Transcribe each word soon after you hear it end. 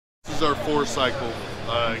is our 4-cycle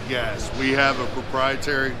gas. We have a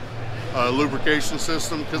proprietary lubrication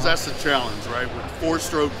system, because that's the challenge, right? With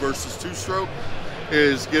 4-stroke versus 2-stroke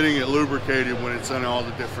is getting it lubricated when it's in all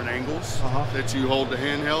the different angles that you hold the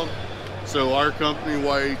handheld. So our company,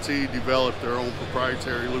 YAT, developed their own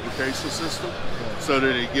proprietary lubrication system so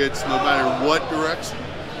that it gets, no matter what direction,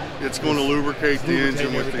 it's going to lubricate the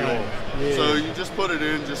engine with the oil. Yeah. So you just put it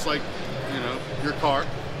in just like, you know, your car.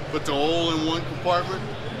 Put the oil in one compartment,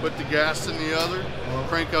 put the gas in the other,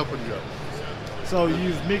 crank up and go. So you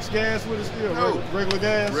use mixed gas with it still? No. Regular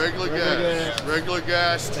gas? Regular gas. Regular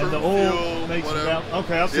gas, true and the oil fuel, makes whatever. It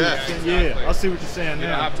okay, I see what you're saying. Exactly. Yeah, I see what you're saying now. You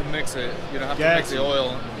don't have to mix it. You don't have to mix the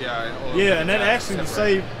oil. Yeah, oil and that actually would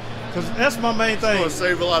save, because that's my main thing. It's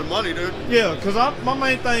going to save a lot of money, dude. Yeah, because my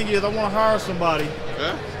main thing is I want to hire somebody.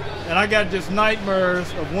 Yeah. And I got just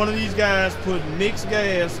nightmares of one of these guys putting mixed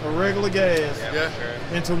gas or regular gas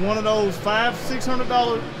into one of those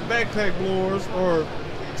 $500–600 backpack blowers or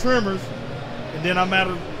trimmers, and then I'm out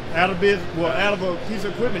of a piece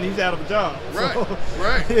of equipment. He's out of a job. Right, so,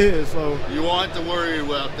 right. Yeah, so you won't have to worry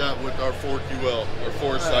about that with our 4QL or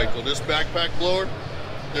 4-cycle. This backpack blower,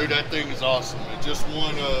 dude, that thing is awesome. It just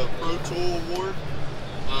won a Pro Tool award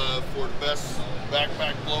for the best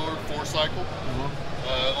backpack blower 4-cycle.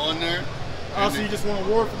 On there. Oh, so you just want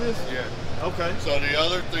to award for this? Yeah. Okay. So the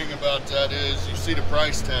other thing about that is, you see the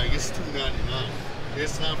price tag, it's $299.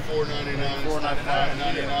 It's not $499, it's not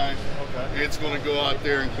 $599. Okay. It's going to go out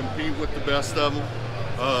there and compete with the best of them.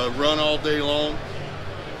 Run all day long.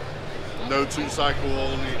 No 2-cycle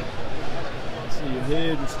oil needed. See your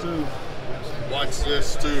hedges too. Watch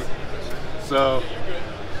this too. So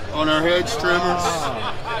on our hedge trimmers,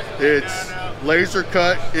 it's laser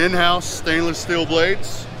cut in-house stainless steel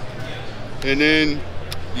blades, and then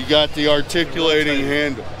you got the articulating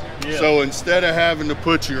handle. So instead of having to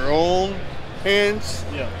put your own hands,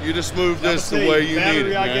 you just move this the way you need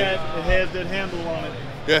it. I got, it has that handle on it.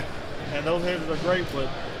 Yeah. And those handles are great, but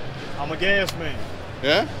I'm a gas man.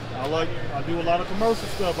 Yeah? I do a lot of commercial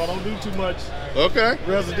stuff. I don't do too much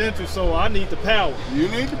residential, so I need the power. You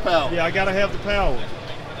need the power. Yeah, I gotta have the power.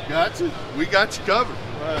 Got you. We got you covered.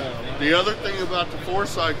 Wow. The other thing about the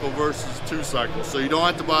 4-cycle versus 2-cycle, so you don't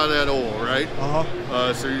have to buy that oil, right?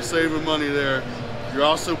 So you're saving money there. You're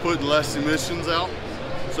also putting less emissions out.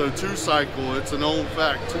 So 2-cycle, it's a known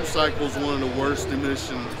fact, 2-cycle is one of the worst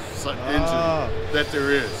emission engine that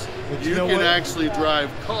there is. You can actually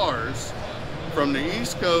drive cars from the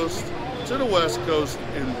East Coast to the West Coast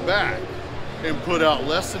and back and put out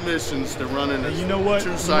less emissions than running a 2-cycle. You know what?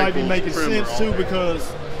 It might be making sense too,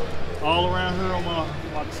 because all around here on my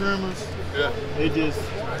trimmers, it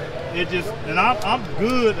just, and I'm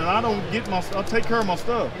good, and I take care of my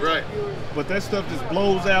stuff. Right. But that stuff just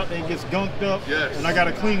blows out and gets gunked up. Yes. And I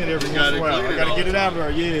gotta clean it every once in a while. I gotta get it out of there.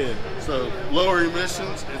 Yeah. So lower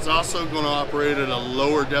emissions. It's also going to operate at a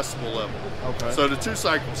lower decibel level. Okay. So the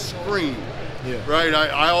 2-cycle scream. Yeah. Right.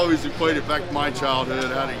 I always equate it back to my childhood.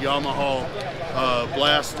 I had a Yamaha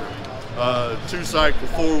Blaster. 2-cycle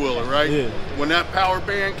 4-wheeler, right? Yeah. When that power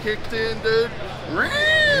band kicked in, dude,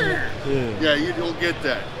 yeah, you don't get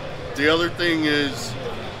that. The other thing is,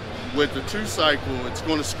 with the 2-cycle, it's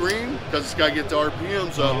going to scream because it's got to get the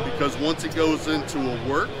RPMs up, because once it goes into a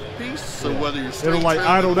work piece, so whether you're straight, it'll like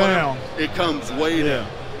idle down, it comes way down.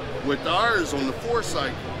 With ours on the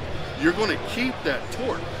 4-cycle, you're going to keep that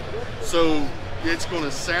torque. So it's going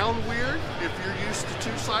to sound weird if you're used to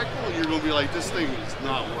 2-cycle. You're going to be like, this thing is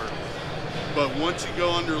not working. But once you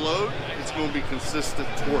go under load, it's going to be consistent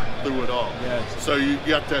torque through it all. So you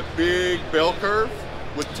got that big bell curve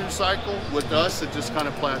with 2-cycle. With us, it just kind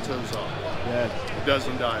of plateaus off. It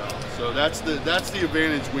doesn't die off. So that's the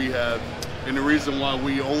advantage we have, and the reason why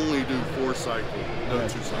we only do 4-cycle, no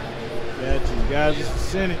 2-cycle. You guys, this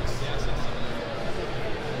is Senix.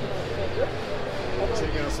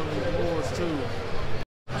 Check out some of these boards too.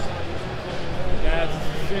 Guys, this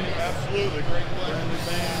is Senix. Absolutely, great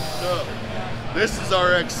stuff. This is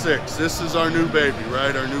our X6. This is our new baby,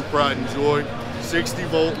 right? Our new pride and joy.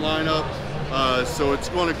 60-volt lineup. So it's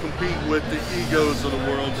going to compete with the Egos of the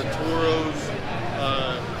world, the Toros,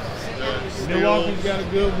 the Milwaukee's got a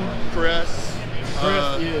good one. Crest.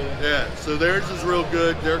 Yeah. So theirs is real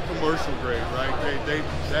good. They're commercial grade, right?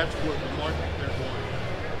 That's what the market they're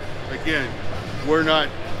going. Again, we're not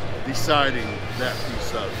deciding that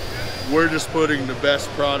piece of it. We're just putting the best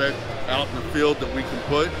product out in the field that we can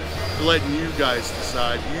put, letting you guys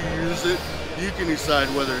decide. You use it, you can decide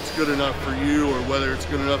whether it's good enough for you or whether it's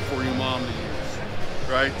good enough for your mom to use,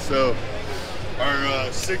 right? So our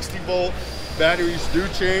 60-volt batteries do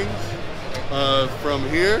change from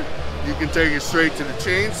here. You can take it straight to the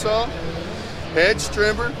chainsaw, hedge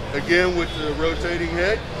trimmer, again with the rotating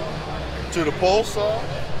head, to the pole saw,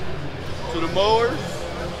 to the mowers,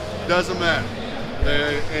 doesn't matter.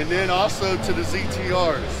 And then also to the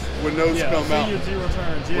ZTRs when those come out. Zero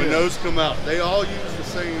turns, when those come out, they all use the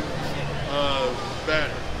same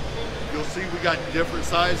battery. You'll see we got different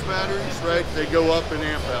size batteries, right? They go up in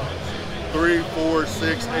amp hours. 3, 4,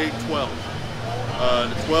 6, 8, 12.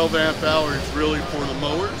 The 12 amp hour is really for the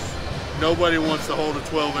mowers. Nobody wants to hold a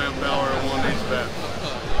 12 amp hour on one of these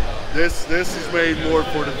batteries. This is made more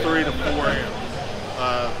for the 3 to 4 amp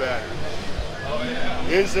battery.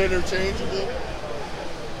 It's interchangeable.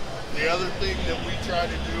 The other thing that we try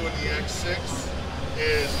to do in the X6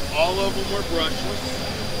 is all of them are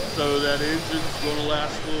brushless, so that engine's going to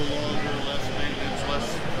last a little longer, less maintenance,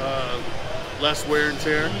 less wear and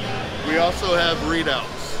tear. We also have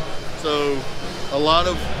readouts. So a lot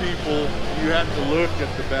of people, you have to look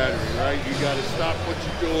at the battery, right? You got to stop what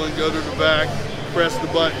you're doing, go to the back, press the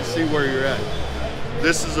button, see where you're at.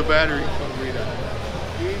 This is a battery readout.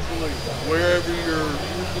 Easily, wherever you're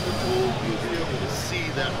using the tool, you'll be able to see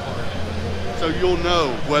that part. So you'll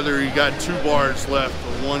know whether you got 2 bars left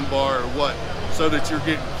or 1 bar or what, so that you're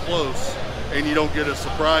getting close and you don't get a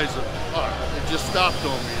surprise of, oh, it just stopped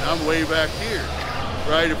on me and I'm way back here,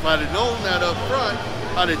 right? If I'd have known that up front,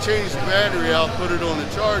 I'd have changed the battery out, put it on the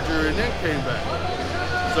charger, and then came back.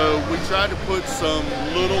 So we try to put some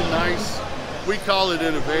little nice, we call it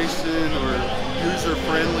innovation or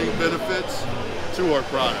user-friendly benefits to our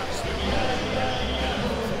products.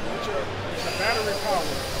 Battery power.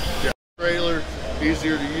 Yeah. Trailer,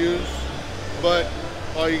 easier to use, but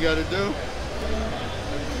all you got to do,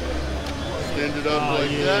 extend it up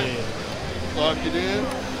like that, lock it in,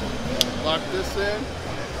 lock this in,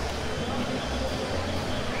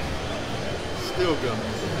 still goes.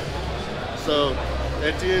 So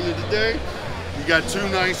at the end of the day, you got 2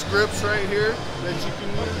 nice grips right here that you can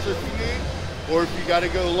use if you need, or if you got to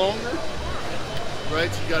go longer,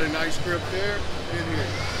 right? So you got a nice grip there and here.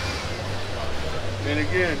 And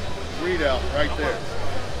again, readout right there,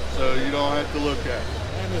 so you don't have to look at it.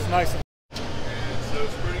 And it's nice. And so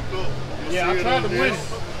it's pretty cool. Yeah, I tried to win it.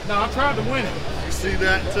 No, I tried to win it. You see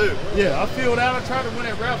that too? Yeah, I filled out. I tried to win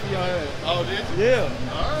that raffle y'all had. Oh, did you? Yeah.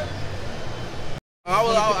 All right. I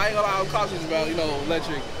ain't gonna lie, I was cautious about,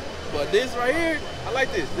 electric. But this right here, I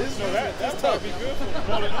like this. This that's tough. Be good for the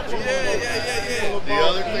Yeah. The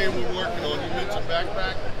other thing we're working on, you mentioned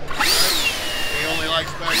backpack. He only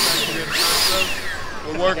likes backpack to get a first.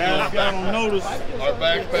 We're working on notice. Our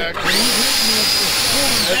backpack. As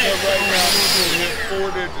of right now, we're hit 4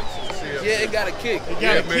 digits to see it. Yeah, it got a kick.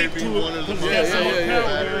 It may be one of the most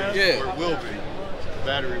batteries, or it will be.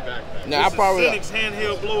 Battery backpack. Now, I probably Senix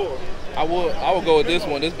handheld blower. I would go with this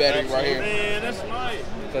one, this battery right here. Man, that's nice.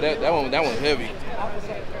 So that one's heavy.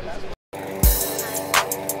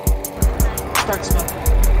 Start smoking.